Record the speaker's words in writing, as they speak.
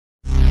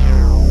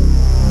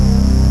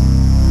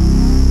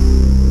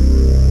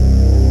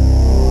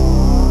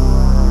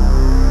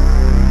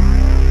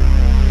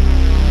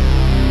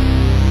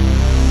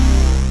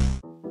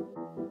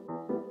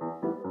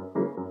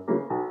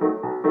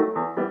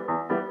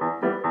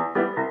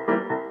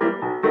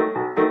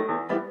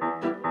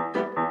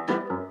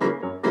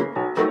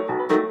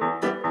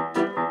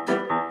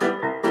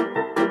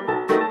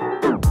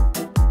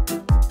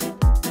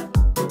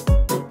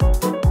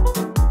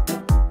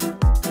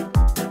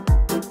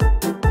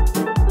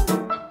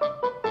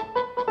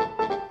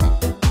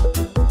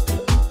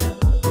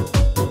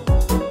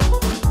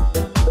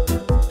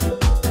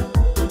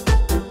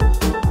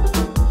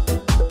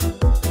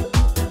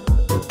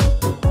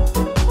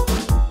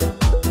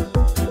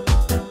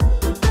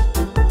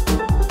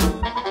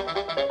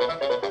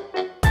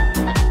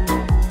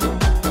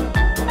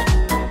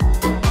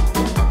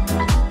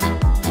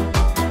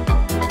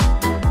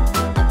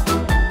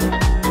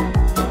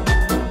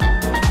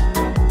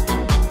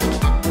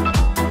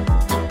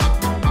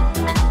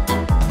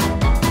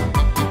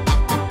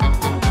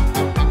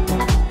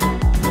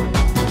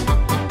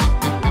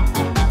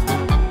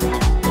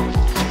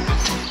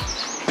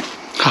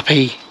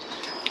Happy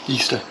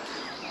Easter.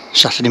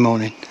 Saturday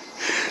morning.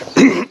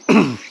 We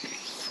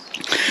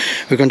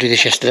were going to do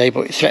this yesterday,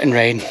 but it threatened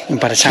rain, and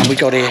by the time we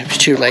got here it was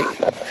too late.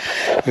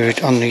 We were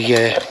on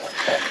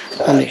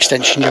the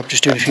extension job,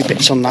 just doing a few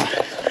bits on that.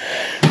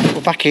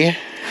 We're back here.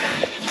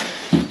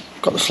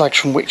 Got the flags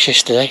from Wicks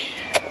yesterday,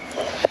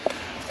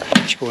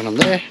 which are going on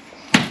there,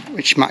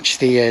 which match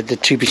the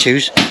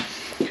 2x2s.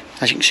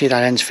 As you can see,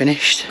 that end's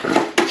finished.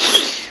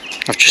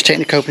 I've just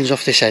taken the copings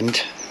off this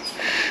end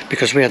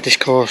because we had this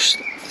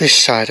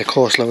side a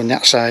course lower than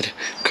that side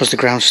because the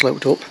ground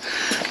sloped up,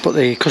 but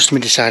the customer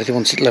decided they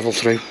wanted it level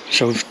through,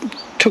 so we've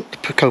took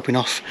the coping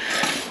off,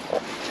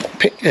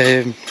 picked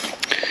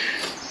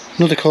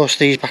another course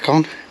these back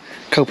on,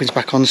 copings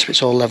back on, so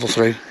it's all level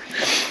through,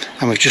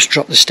 and we've just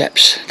dropped the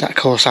steps, that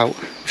course out.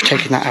 We've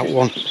taken that out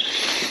one,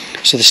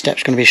 so the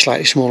step's going to be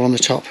slightly smaller on the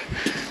top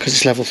because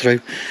it's level through.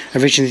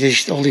 Originally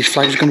all these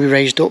flags are going to be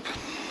raised up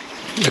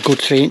a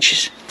good 3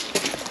 inches,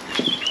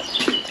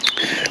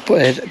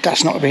 but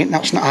that's not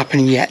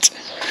happening yet,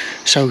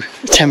 so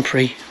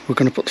temporary we're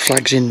going to put the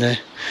flags in there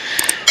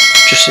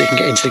just so you can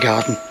get into the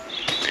garden.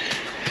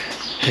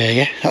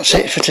 Yeah, that's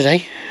it for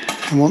today,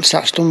 and once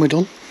that's done, we're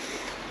done.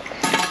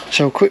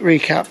 So quick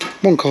recap: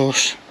 one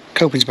course,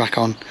 copings back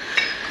on,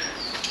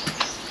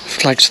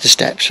 flags for the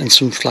steps and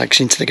some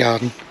flags into the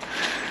garden,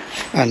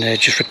 and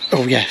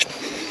oh yeah,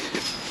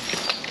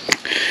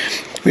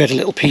 we had a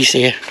little piece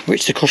here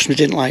which the customer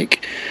didn't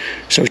like,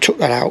 so we took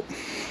that out,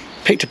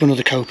 picked up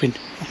another coping.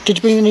 Did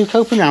you bring the new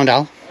coping round,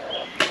 Al?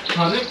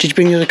 Pardon? Did you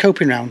bring the other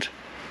coping round?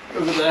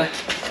 Over there.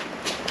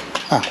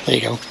 Ah, there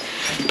you go.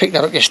 Picked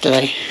that up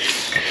yesterday,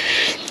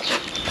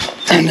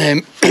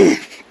 and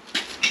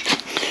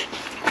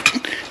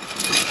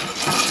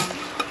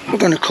we're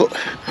going to cut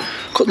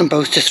them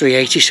both to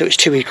 380, so it's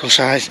 2 equal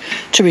size,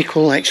 2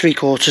 equal like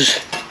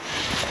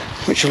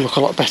 3/4, which will look a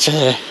lot better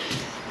there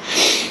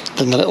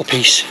than the little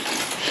piece.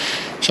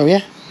 So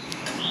yeah,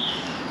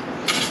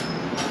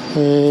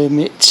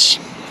 it's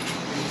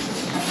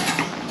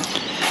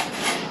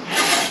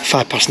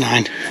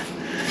 9:05,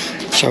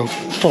 so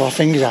pull our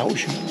fingers out. We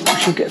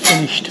should get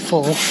finished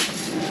for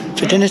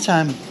dinner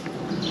time.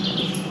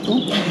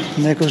 Oh,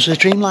 and there goes the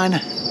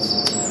Dreamliner.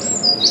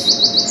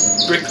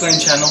 Bricklaying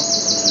channel.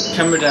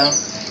 Camera down.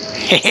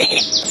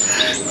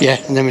 Yeah,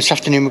 and then this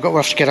afternoon we'll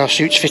have to get our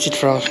suits fitted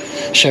for our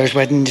Sarah's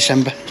wedding in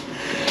December.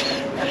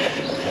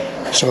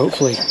 So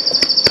hopefully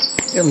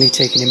it'll need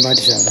taking in by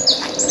December.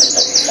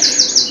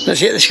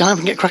 Let's hit the sky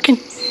and get cracking.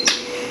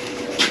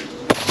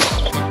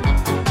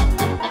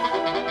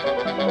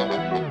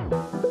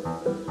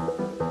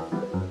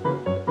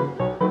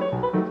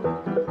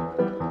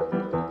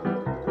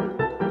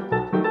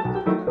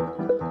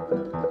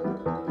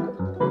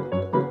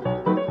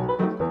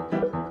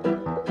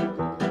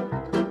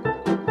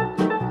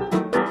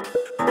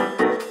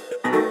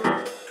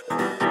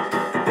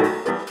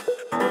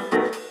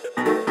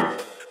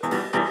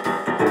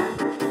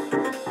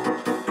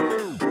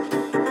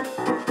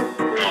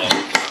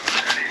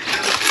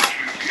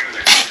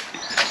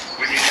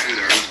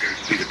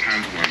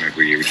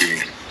 You were doing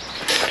it.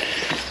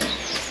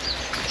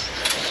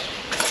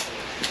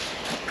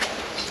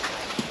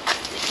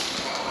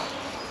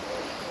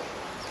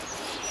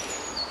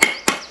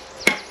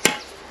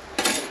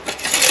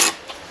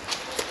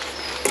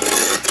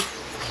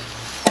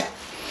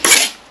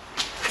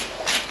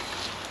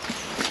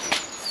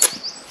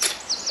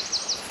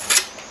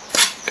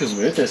 Because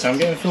with this, I'm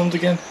getting filmed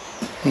again.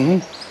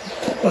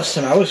 Last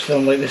time I was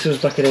filmed like this was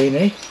back at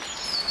A&E.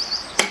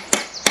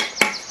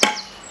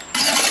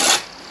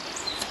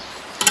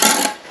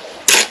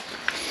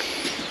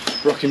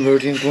 Rocking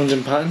Rhodium's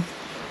London pattern.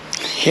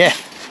 Yeah.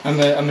 I'm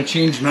a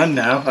changed man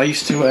now. I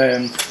used to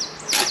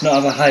not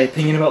have a high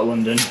opinion about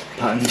London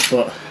patterns,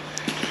 but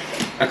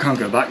I can't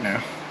go back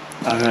now.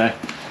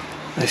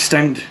 I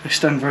stand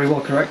very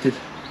well corrected.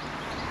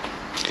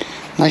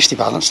 Nicely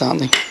balanced, aren't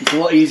they? It's a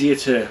lot easier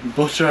to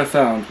butter, I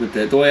found, with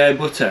the way I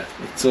butter.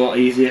 It's a lot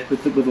easier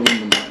with the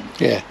London pattern.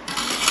 Yeah.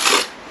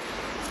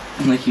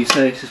 And like you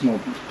say, it's just a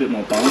bit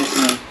more balanced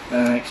now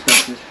than I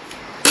expected.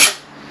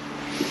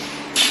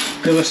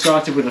 Because I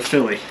started with a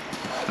filly,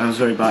 I was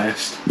very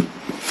biased.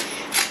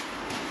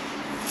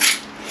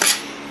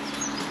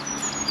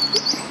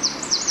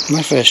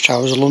 My first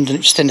trial was a London, it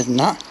was thinner than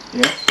that.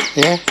 Yeah?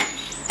 Yeah.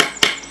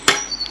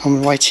 On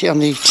the white on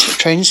the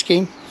training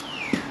scheme.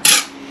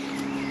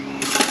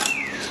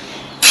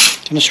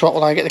 In a swap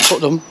while I get the cut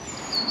done.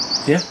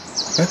 Yeah?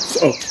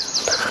 Oh.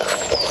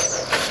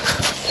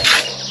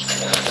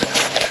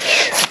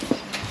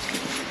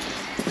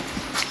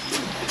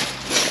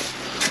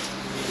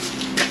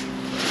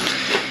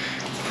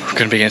 We're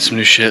going to be getting some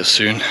new shirts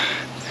soon.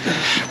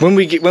 When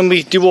we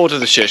do order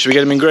the shirts, should we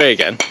get them in grey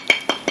again?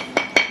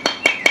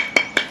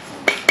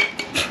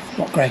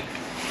 What grey?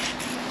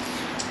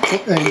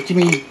 Do you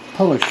mean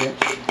polo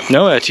shirts?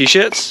 No,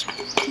 t-shirts.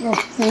 Oh,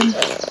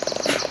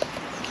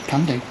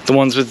 can do. The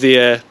ones with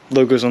the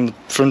logos on the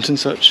front and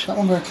such. That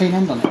one with a clean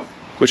end on it?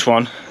 Which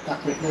one?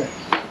 That brick there.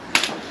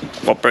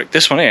 What brick?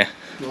 This one here?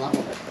 No, that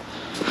one.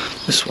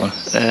 This one?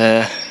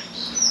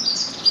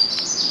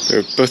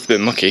 They're both a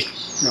bit mucky.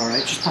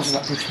 Alright, just pass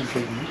that brush then,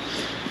 please.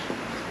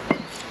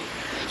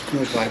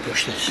 Where's why I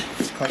brush this?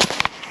 It's quite...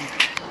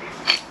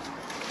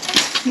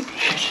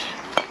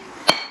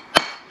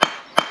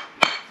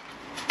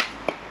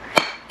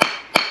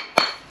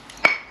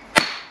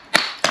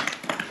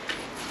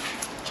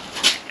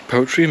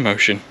 Poetry in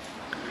motion.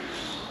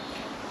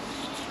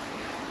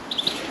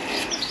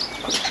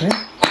 Okay.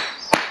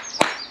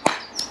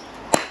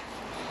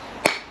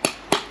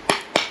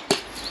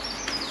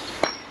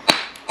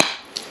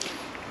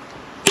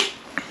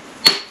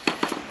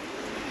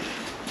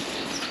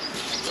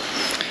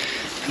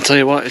 I'll tell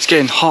you what, it's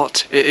getting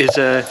hot. It is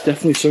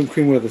definitely sun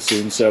cream weather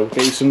soon, so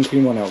get your sun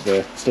cream on out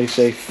there. Stay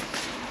safe.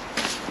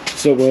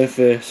 It's not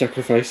worth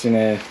sacrificing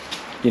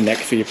your neck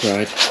for your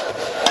pride.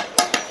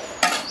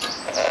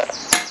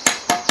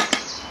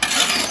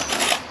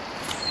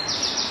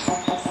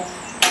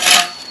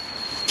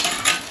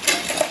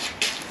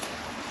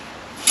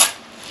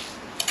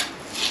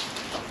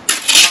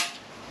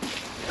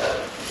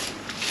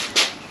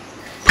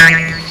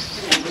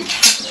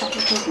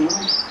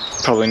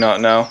 Probably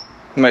not now.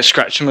 You might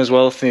scratch them as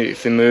well if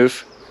they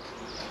move.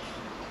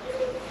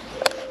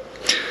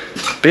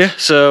 But yeah,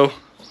 so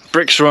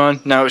bricks are on.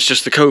 Now it's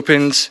just the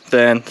copings,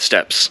 then the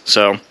steps.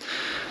 So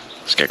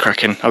let's get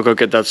cracking. I'll go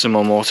get Dad some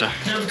more mortar.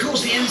 Now, of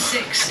course, the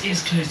M6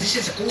 is closed. This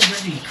is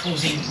already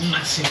causing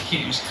massive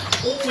queues.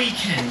 All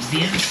weekend, the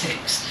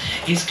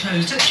M6 is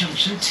closed at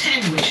junction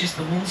 10, which is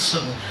the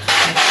Walsall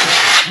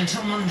exit,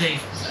 until Monday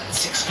at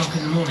 6 o'clock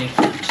in the morning.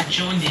 To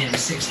join the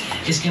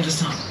M6 is going to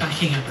start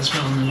backing up as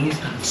well on the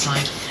northbound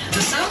side. The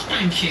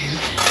southbound queue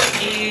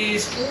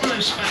is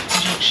almost back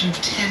to junction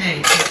 10A.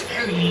 It's a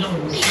very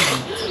long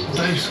queue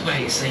both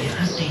ways. So you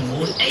have been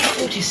warned.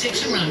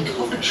 A46 around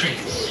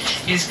Coventry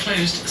is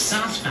closed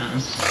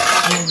southbound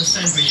along the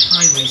Stonebridge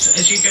Highway. So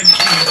as you go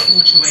between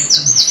the 428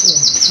 and the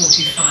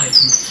 445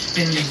 from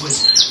Binley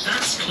Woods,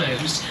 that's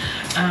closed.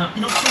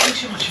 Not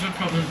causing too much of a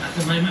problem at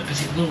the moment, but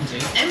it will do.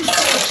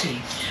 M40,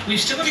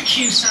 we've still got a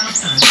queue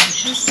southbound,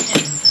 junctions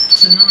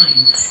 10 to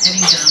 9,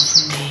 heading down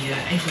from the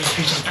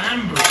A43 to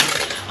Banbury.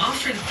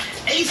 After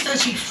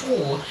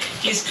A34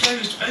 is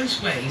closed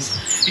both ways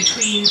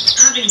between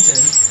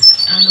Abingdon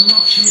and the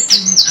Marcham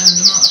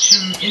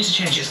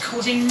interchange. It's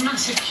causing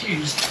massive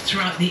queues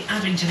throughout the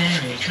Abingdon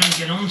area, trying to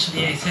get onto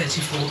the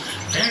A34.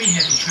 Very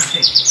heavy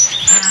traffic.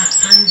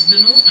 And the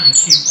northbound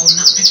queue on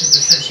that bit of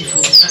the 34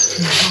 is back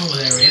from the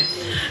Harwell area.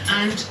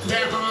 And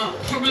there are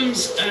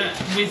problems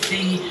with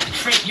the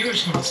freight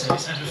Eurotunnel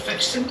service out of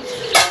Folkestone.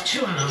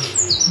 2 hour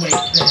wait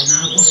there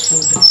now. It was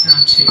 4, but it's now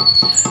 2.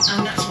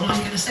 And that's what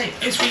I'm going to say.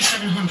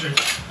 03700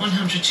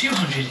 100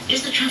 200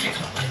 is the traffic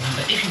hotline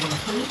number. If you want to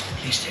call,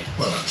 please do.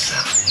 Well done,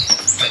 Sam.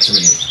 Thanks a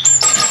million.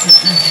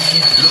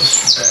 Little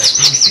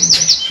Springsteen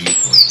based treat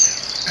for you.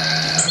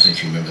 I don't know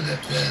if you remember that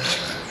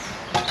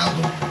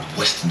album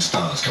Western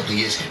Stars a couple of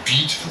years ago.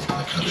 Beautiful in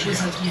the country. It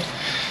was like,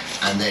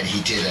 yeah. And then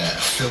he did a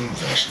film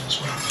version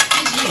as well.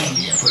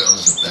 Yeah. Yeah, put it on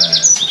as a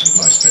sort of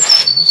live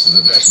spectrum. So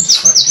the versions are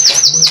slightly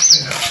different. I wanted to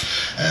play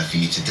that for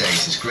you today.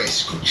 It's great.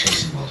 It's called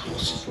Chasing Wild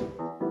Horses.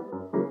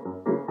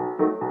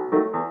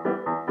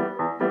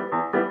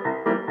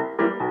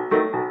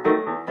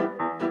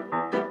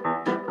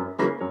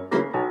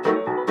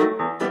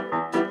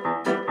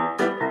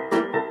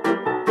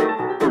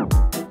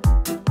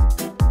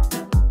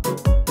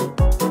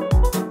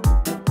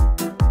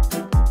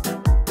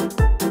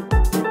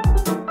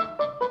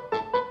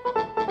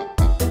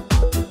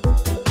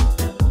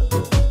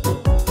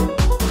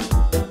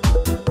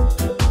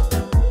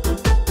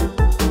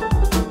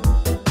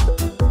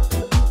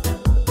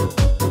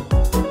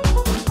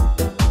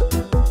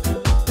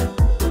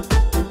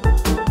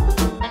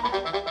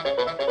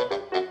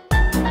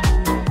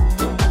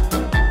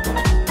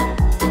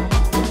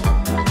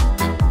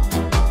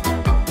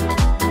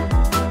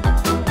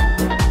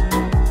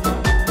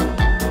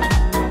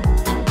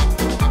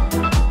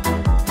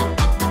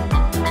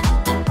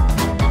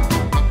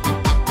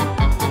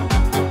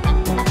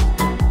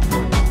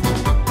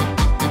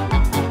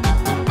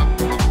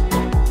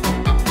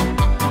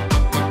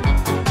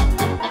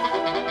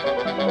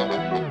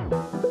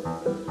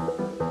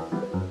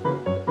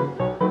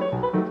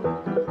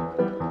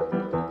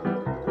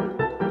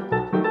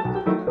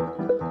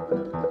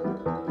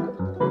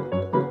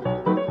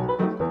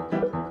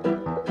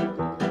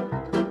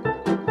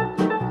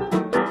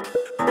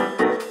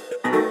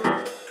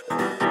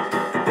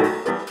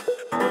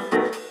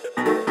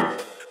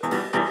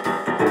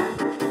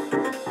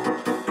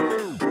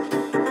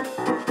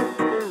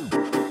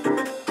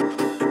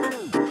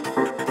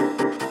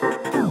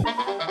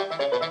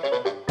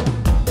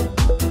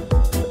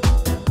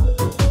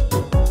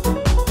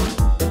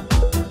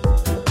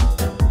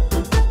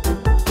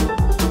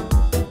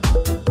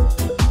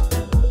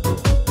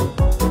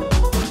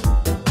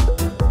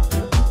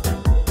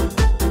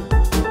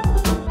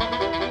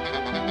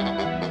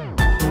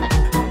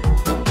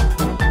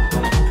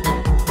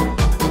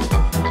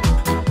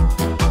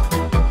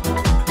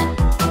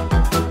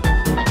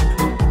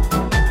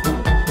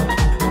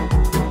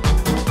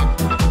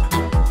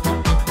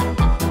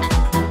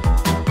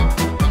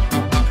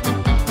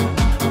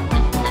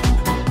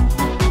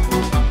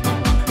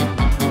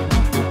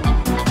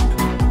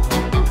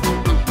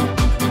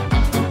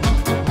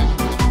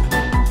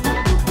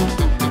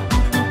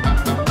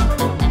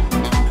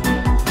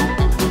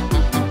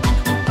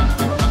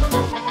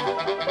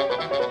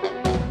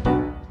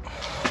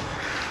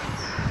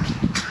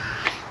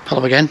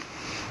 Hello again.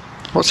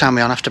 What time are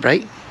we on after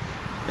break?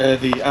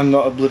 The I'm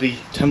not a bloody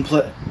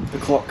template, the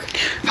clock.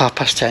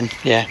 10:30,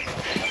 yeah.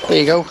 There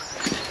you go.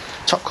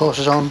 Top course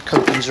is on,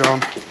 copings are on.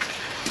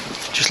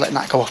 Just letting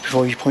that go off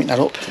before you point that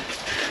up.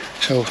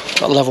 So,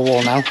 got a level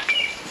wall now.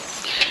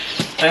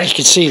 Hey. You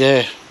can see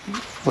there,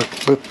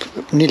 we're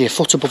nearly a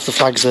foot above the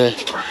flags there.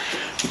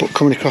 But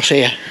coming across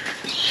here,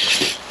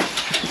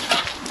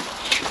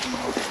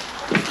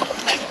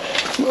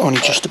 we're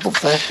only just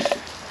above there.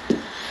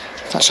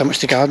 That's how much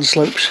the garden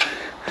slopes.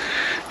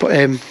 But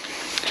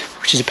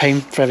which is a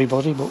pain for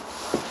everybody, but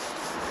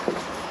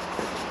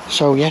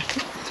so yeah,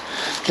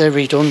 they're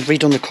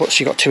redone the cuts.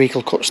 You've got 2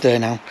 equal cuts there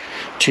now,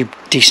 2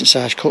 decent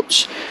sized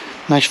cuts,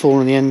 nice fall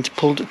in the end,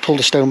 pulled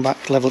the stone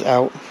back, levelled it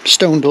out,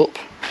 stoned up.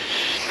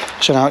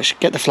 So now it's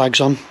get the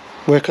flags on,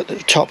 work at the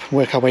top,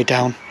 work our way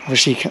down.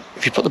 Obviously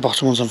if you put the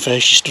bottom ones on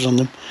first, you stood on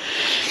them.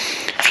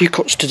 A few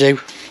cuts to do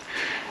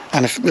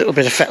and a little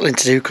bit of fettling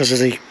to do because of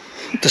the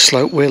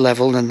slope. We're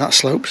level and that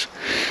slopes.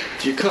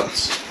 Do you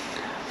cuts?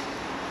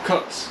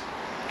 Cuts?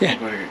 Yeah. I'm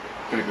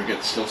gonna go get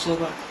the steel saw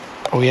back.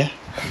 Oh yeah?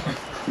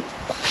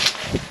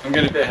 I'm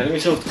getting a bit ahead of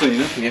myself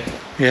cleaning up here.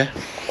 Yeah.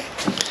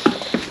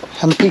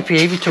 And the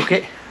PPE, we took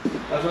it.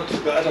 I've not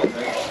took that, I don't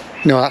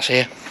think. No, that's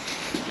here.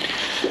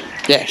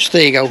 Yes,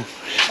 there you go.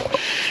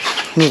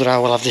 Another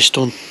hour we'll have this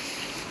done.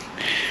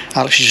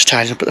 Alex is just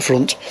tidying up at the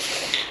front.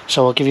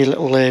 So I'll give you a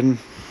little,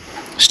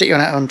 stick you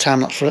on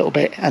time lapse for a little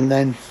bit and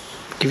then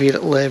give you a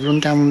little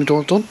rundown when we're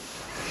all done.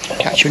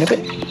 Catch you in a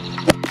bit.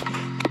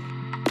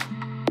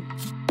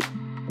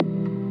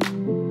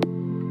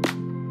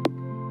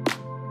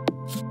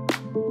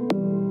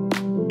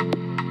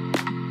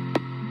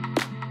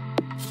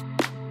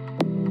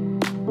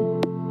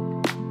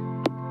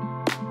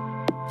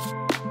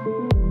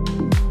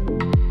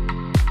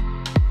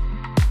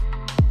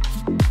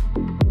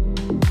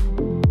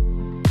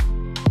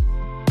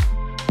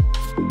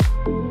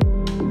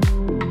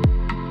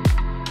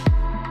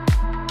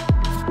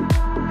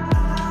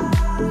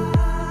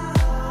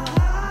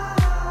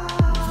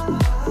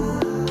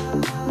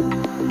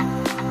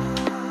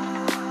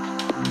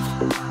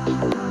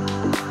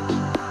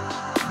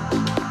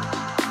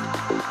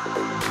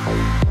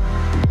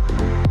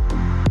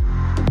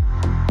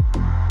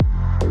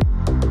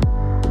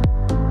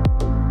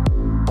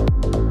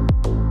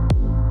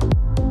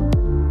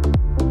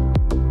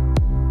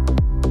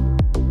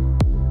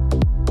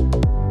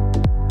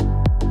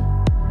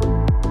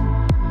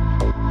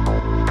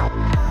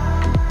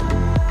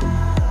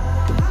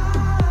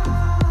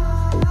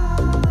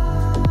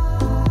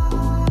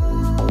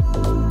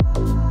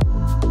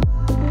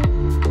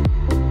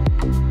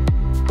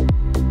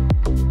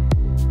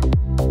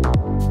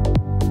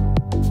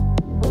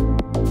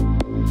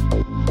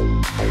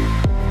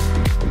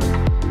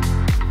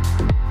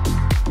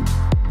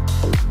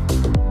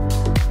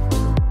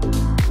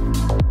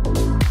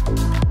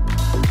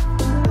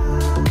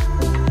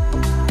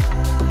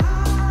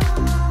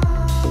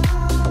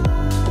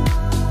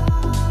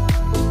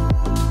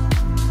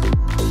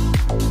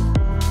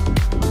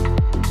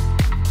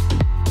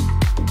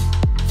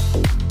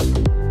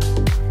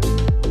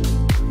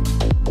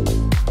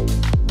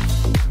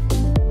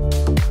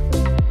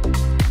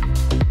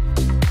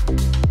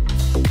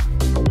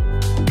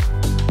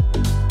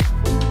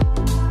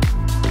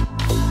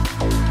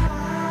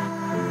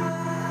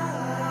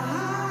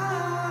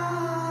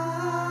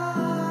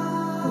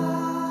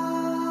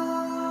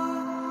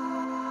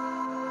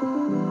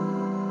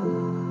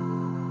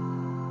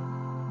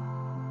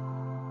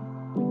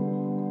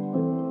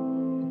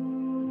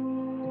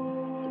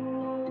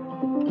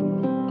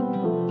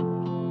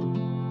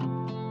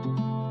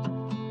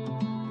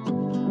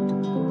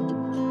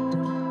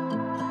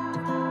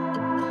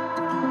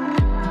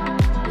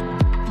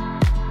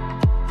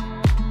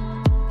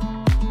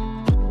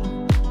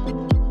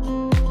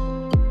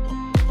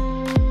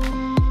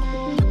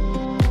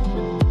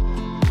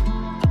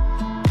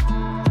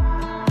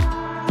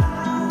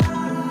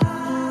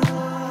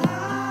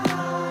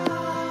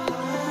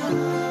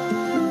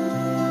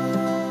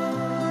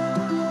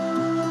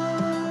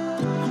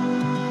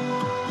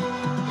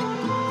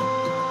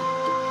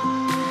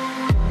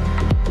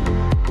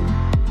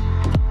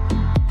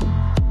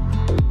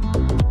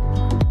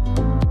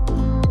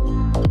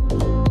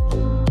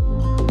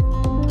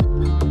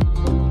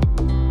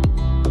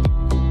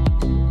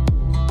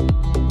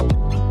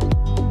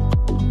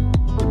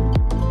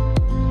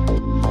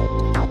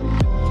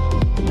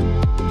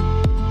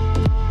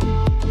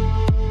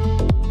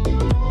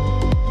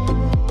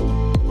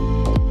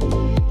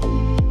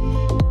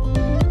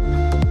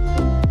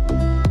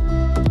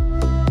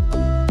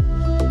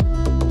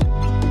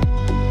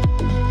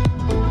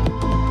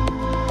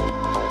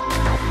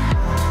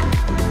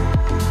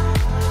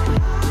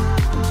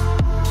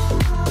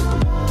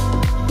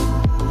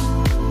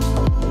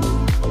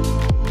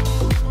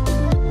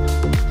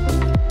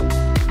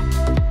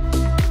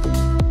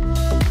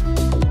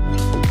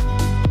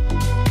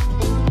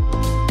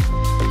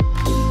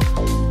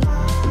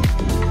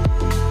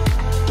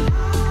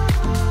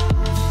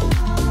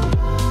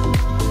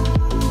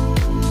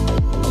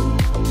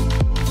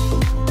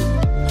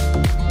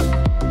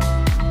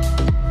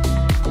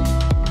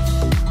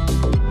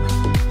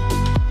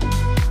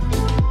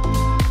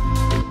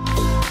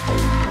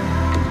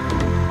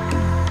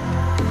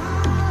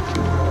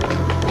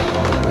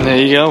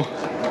 you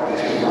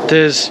go.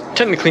 There's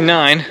technically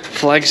 9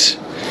 flags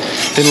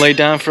been laid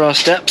down for our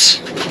steps.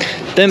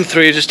 Them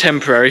 3 are just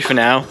temporary for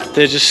now.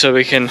 They're just so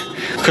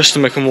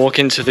customer can walk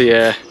into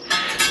the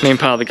main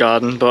part of the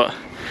garden, but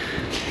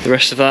the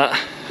rest of that.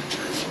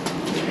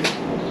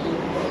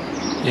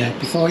 Yeah,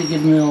 before you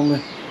give me all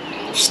the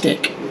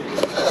stick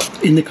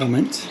in the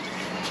comments,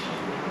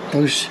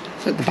 those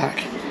at the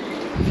back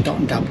are dot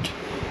and dabbed,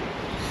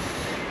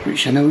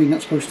 which I know you're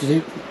not supposed to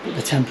do, but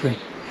they're temporary.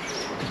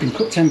 They've been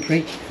cut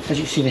temporary. As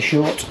you see, they're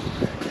short,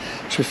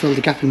 so we filled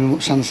the gap in them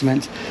with sand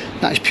cement.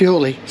 That is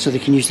purely so they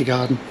can use the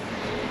garden.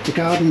 The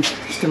garden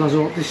still has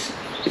all this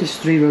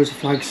 3 rows of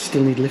flags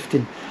still need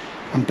lifting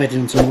and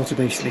bedding onto mortar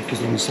basically because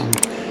they're on sand.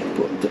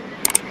 But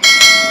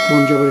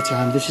one job at a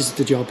time. This is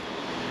the job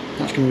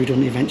that's going to be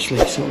done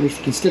eventually, so at least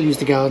you can still use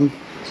the garden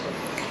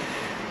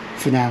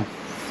for now.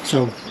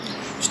 So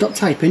stop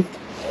typing.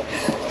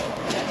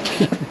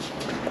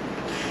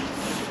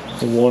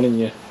 I'm warning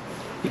you.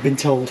 You've been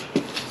told.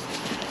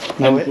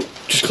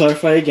 Just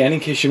clarify again in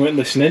case you weren't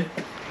listening.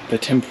 They're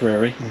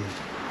temporary,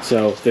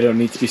 so they don't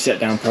need to be set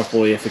down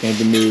properly if they're going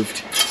to be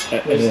moved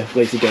at a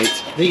later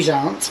date. These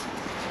aren't.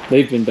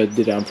 They've been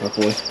bedded down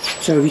properly.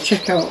 So if you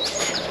check out,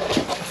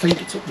 I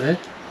think it's up there.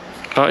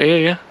 Oh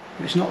yeah.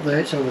 If it's not there,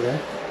 it's over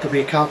there. There'll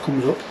be a car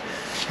comes up,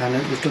 and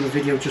we've done a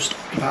video just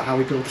about how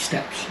we build the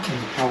steps and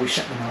how we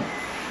set them out.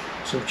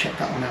 So check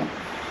that one out.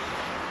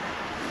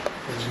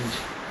 And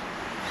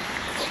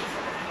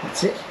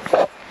that's it.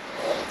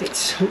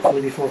 It's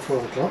hopefully before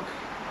 12 o'clock.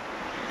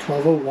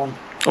 12:01.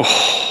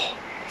 Oh.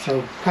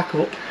 So pack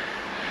up.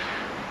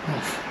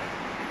 Off.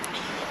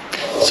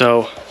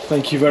 So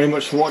thank you very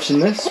much for watching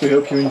this. We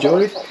hope you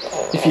enjoyed.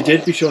 If you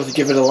did, be sure to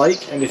give it a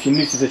like, and if you're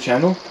new to the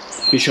channel,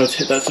 be sure to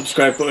hit that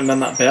subscribe button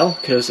and that bell,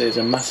 because it is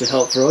a massive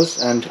help for us,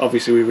 and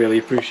obviously we really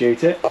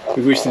appreciate it.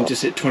 We've recently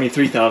just hit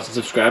 23,000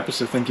 subscribers,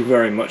 so thank you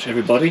very much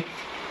everybody.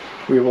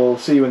 We will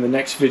see you in the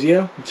next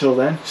video. Until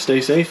then,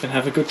 stay safe and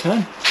have a good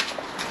time.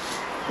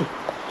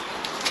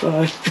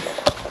 Bye.